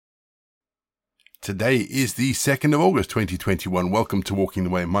Today is the 2nd of August 2021. Welcome to Walking the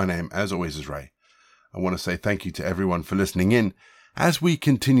Way. My name, as always, is Ray. I want to say thank you to everyone for listening in as we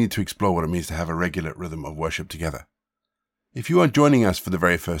continue to explore what it means to have a regular rhythm of worship together. If you are joining us for the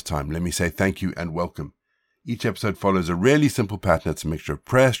very first time, let me say thank you and welcome. Each episode follows a really simple pattern. It's a mixture of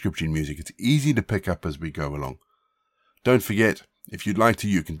prayer, scripture, and music. It's easy to pick up as we go along. Don't forget, if you'd like to,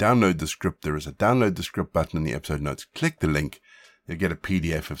 you can download the script. There is a download the script button in the episode notes. Click the link. You'll get a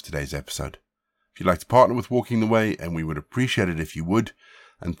PDF of today's episode. If you'd like to partner with Walking the Way, and we would appreciate it if you would,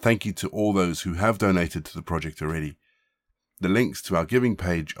 and thank you to all those who have donated to the project already. The links to our giving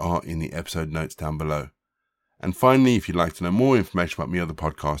page are in the episode notes down below. And finally, if you'd like to know more information about me or the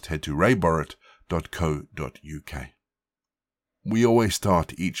podcast, head to rayborrett.co.uk. We always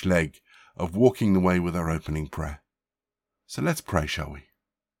start each leg of Walking the Way with our opening prayer. So let's pray, shall we?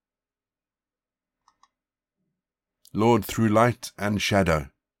 Lord, through light and shadow,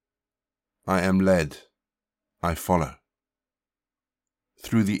 I am led, I follow.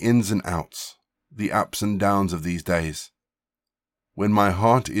 Through the ins and outs, the ups and downs of these days, when my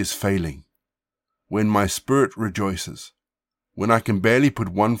heart is failing, when my spirit rejoices, when I can barely put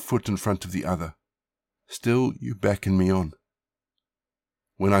one foot in front of the other, still you beckon me on.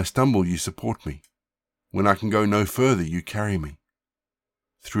 When I stumble, you support me. When I can go no further, you carry me.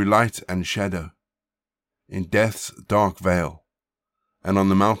 Through light and shadow, in death's dark vale, and on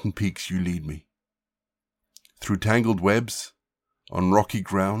the mountain peaks you lead me. Through tangled webs, on rocky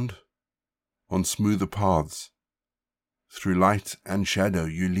ground, on smoother paths, through light and shadow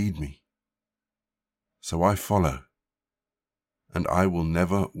you lead me. So I follow, and I will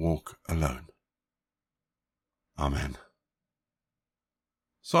never walk alone. Amen.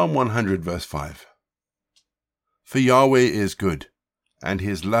 Psalm 100 verse 5. For Yahweh is good, and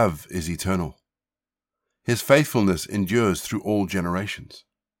his love is eternal. His faithfulness endures through all generations.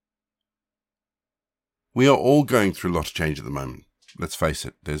 We are all going through a lot of change at the moment. Let's face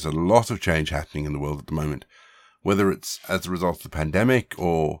it, there's a lot of change happening in the world at the moment, whether it's as a result of the pandemic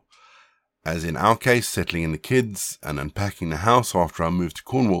or, as in our case, settling in the kids and unpacking the house after our move to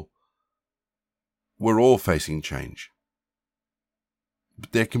Cornwall. We're all facing change.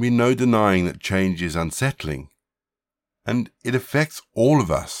 But there can be no denying that change is unsettling, and it affects all of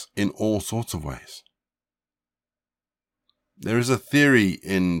us in all sorts of ways. There is a theory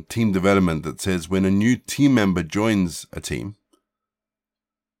in team development that says when a new team member joins a team,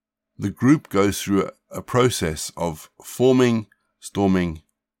 the group goes through a process of forming, storming,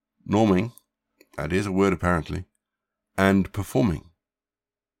 norming, that is a word apparently, and performing.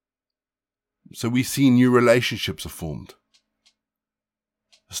 So we see new relationships are formed.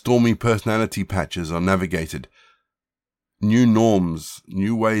 Stormy personality patches are navigated. New norms,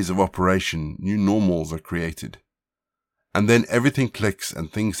 new ways of operation, new normals are created. And then everything clicks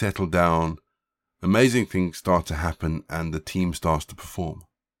and things settle down, amazing things start to happen, and the team starts to perform.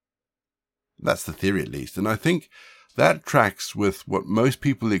 That's the theory at least, and I think that tracks with what most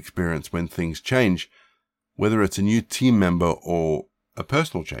people experience when things change, whether it's a new team member or a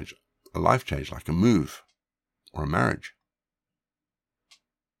personal change, a life change like a move or a marriage.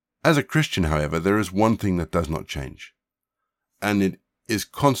 As a Christian, however, there is one thing that does not change, and it is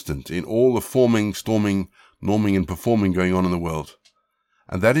constant in all the forming, storming, norming and performing going on in the world.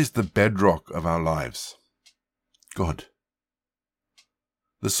 And that is the bedrock of our lives. God.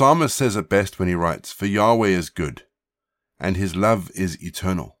 The psalmist says it best when he writes, For Yahweh is good, and his love is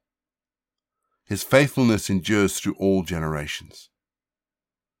eternal. His faithfulness endures through all generations.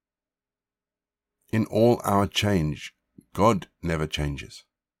 In all our change, God never changes.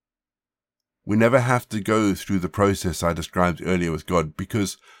 We never have to go through the process I described earlier with God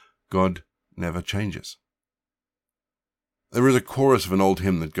because God never changes. There is a chorus of an old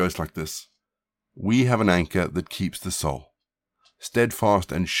hymn that goes like this. We have an anchor that keeps the soul,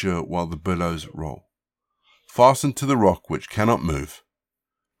 steadfast and sure while the billows roll, fastened to the rock which cannot move,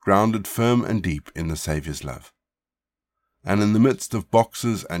 grounded firm and deep in the Saviour's love. And in the midst of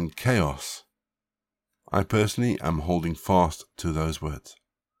boxes and chaos, I personally am holding fast to those words.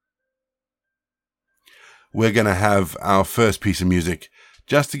 We're going to have our first piece of music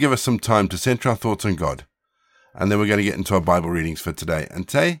just to give us some time to center our thoughts on God. And then we're going to get into our Bible readings for today. And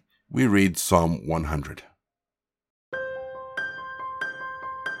today we read Psalm 100.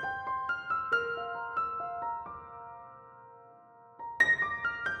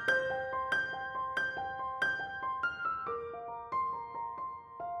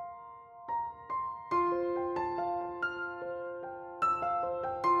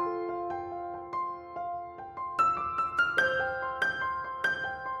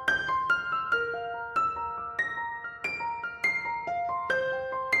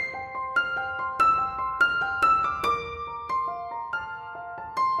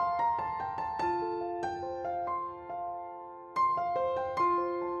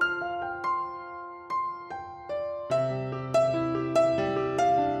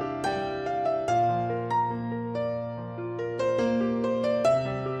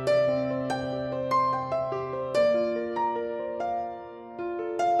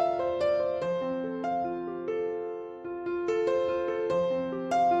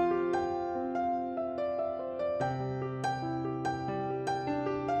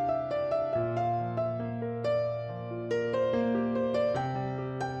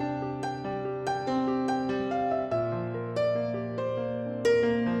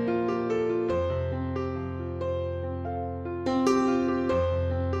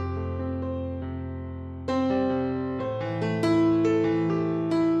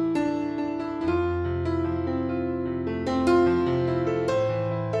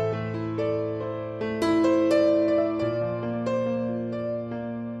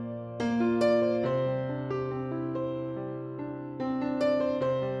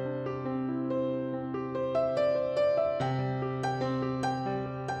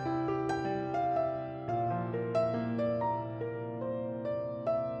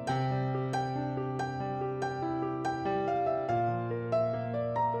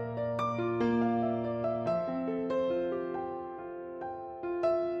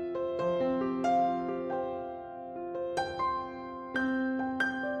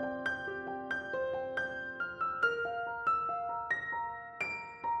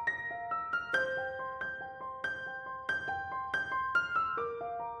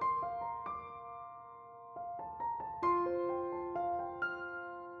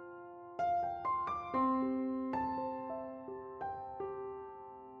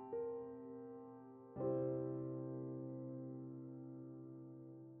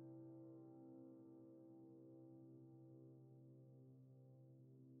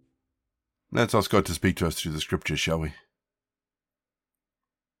 Let's ask God to speak to us through the scriptures, shall we?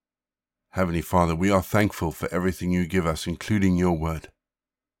 Heavenly Father, we are thankful for everything you give us, including your word.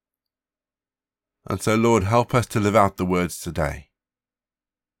 And so, Lord, help us to live out the words today.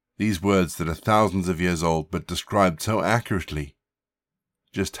 These words that are thousands of years old, but described so accurately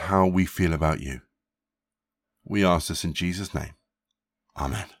just how we feel about you. We ask this in Jesus' name.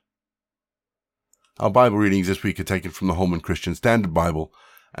 Amen. Our Bible readings this week are taken from the Holman Christian Standard Bible,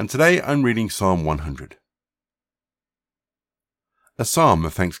 and today I'm reading Psalm 100. A psalm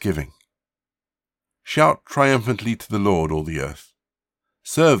of thanksgiving. Shout triumphantly to the Lord, all the earth.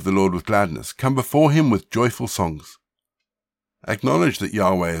 Serve the Lord with gladness. Come before him with joyful songs. Acknowledge that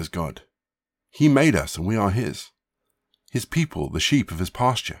Yahweh is God. He made us and we are his people, the sheep of his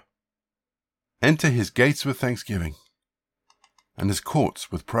pasture. Enter his gates with thanksgiving and his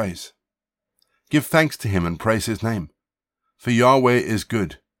courts with praise. Give thanks to him and praise his name. For Yahweh is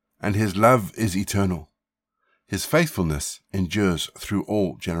good, and his love is eternal. His faithfulness endures through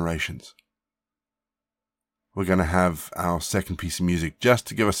all generations. We're going to have our second piece of music just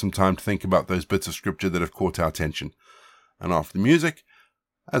to give us some time to think about those bits of scripture that have caught our attention. And after the music,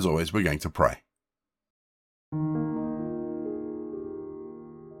 as always, we're going to pray.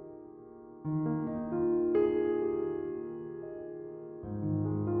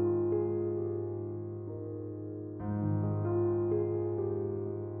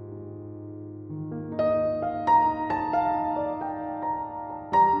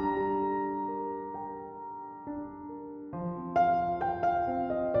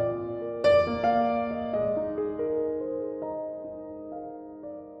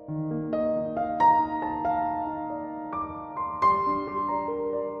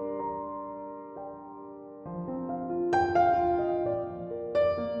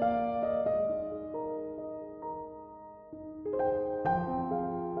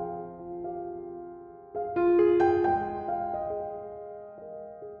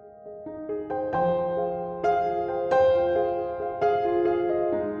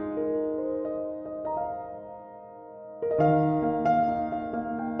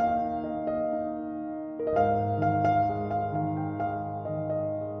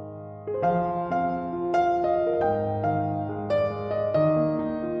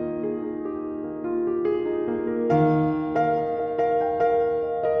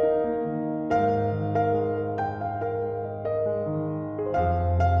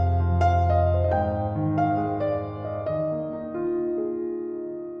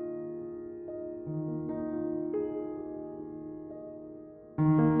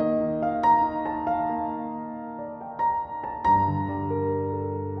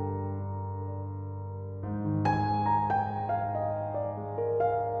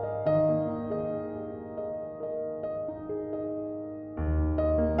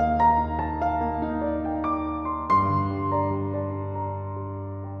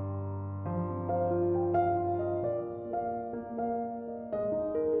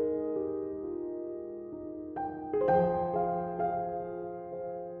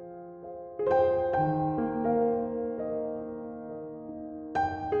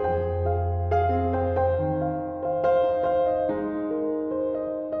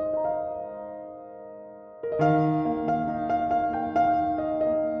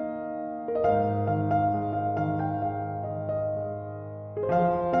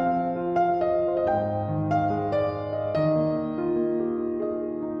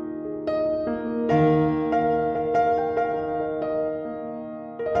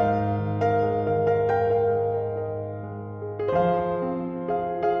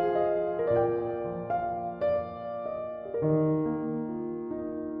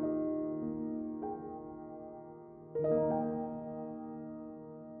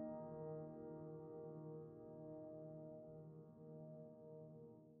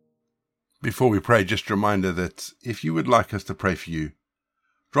 Before we pray, just a reminder that if you would like us to pray for you,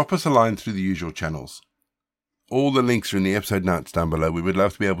 drop us a line through the usual channels. All the links are in the episode notes down below. We would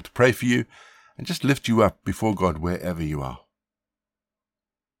love to be able to pray for you and just lift you up before God wherever you are.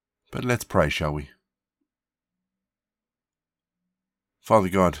 But let's pray, shall we? Father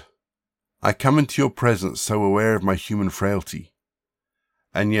God, I come into your presence so aware of my human frailty,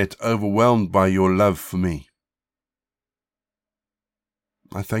 and yet overwhelmed by your love for me.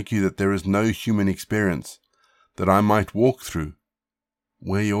 I thank you that there is no human experience that I might walk through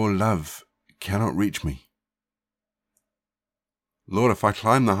where your love cannot reach me. Lord, if I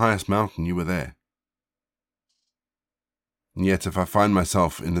climb the highest mountain, you are there. And yet if I find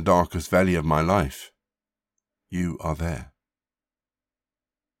myself in the darkest valley of my life, you are there.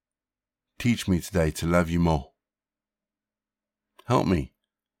 Teach me today to love you more. Help me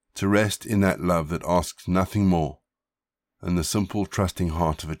to rest in that love that asks nothing more than the simple, trusting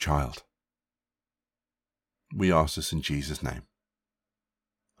heart of a child. We ask this in Jesus' name.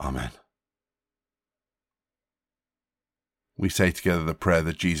 Amen. We say together the prayer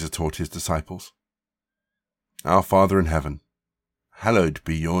that Jesus taught his disciples. Our Father in heaven, hallowed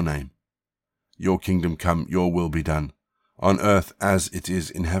be your name. Your kingdom come, your will be done, on earth as it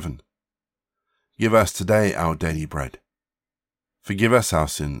is in heaven. Give us today our daily bread. Forgive us our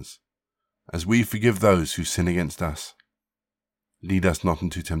sins, as we forgive those who sin against us. Lead us not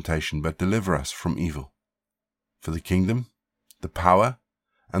into temptation, but deliver us from evil. For the kingdom, the power,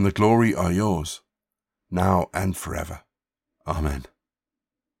 and the glory are yours, now and forever. Amen.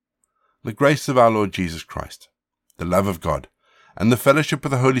 The grace of our Lord Jesus Christ, the love of God, and the fellowship of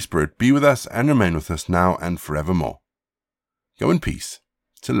the Holy Spirit be with us and remain with us now and forevermore. Go in peace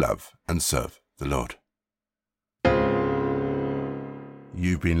to love and serve the Lord.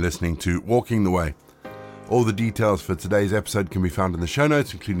 You've been listening to Walking the Way. All the details for today's episode can be found in the show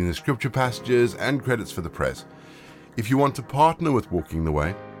notes, including the scripture passages and credits for the prayers. If you want to partner with Walking the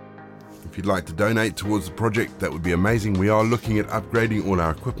Way, if you'd like to donate towards the project, that would be amazing. We are looking at upgrading all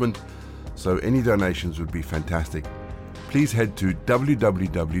our equipment, so any donations would be fantastic. Please head to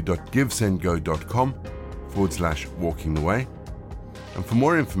www.givesendgo.com/walkingtheway. And for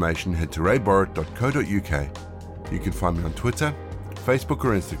more information, head to rayborrett.co.uk. You can find me on Twitter, Facebook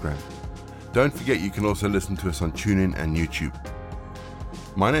or Instagram. Don't forget you can also listen to us on TuneIn and YouTube.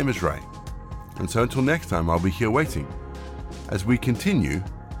 My name is Ray, and so until next time I'll be here waiting as we continue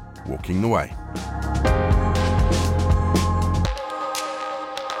walking the way.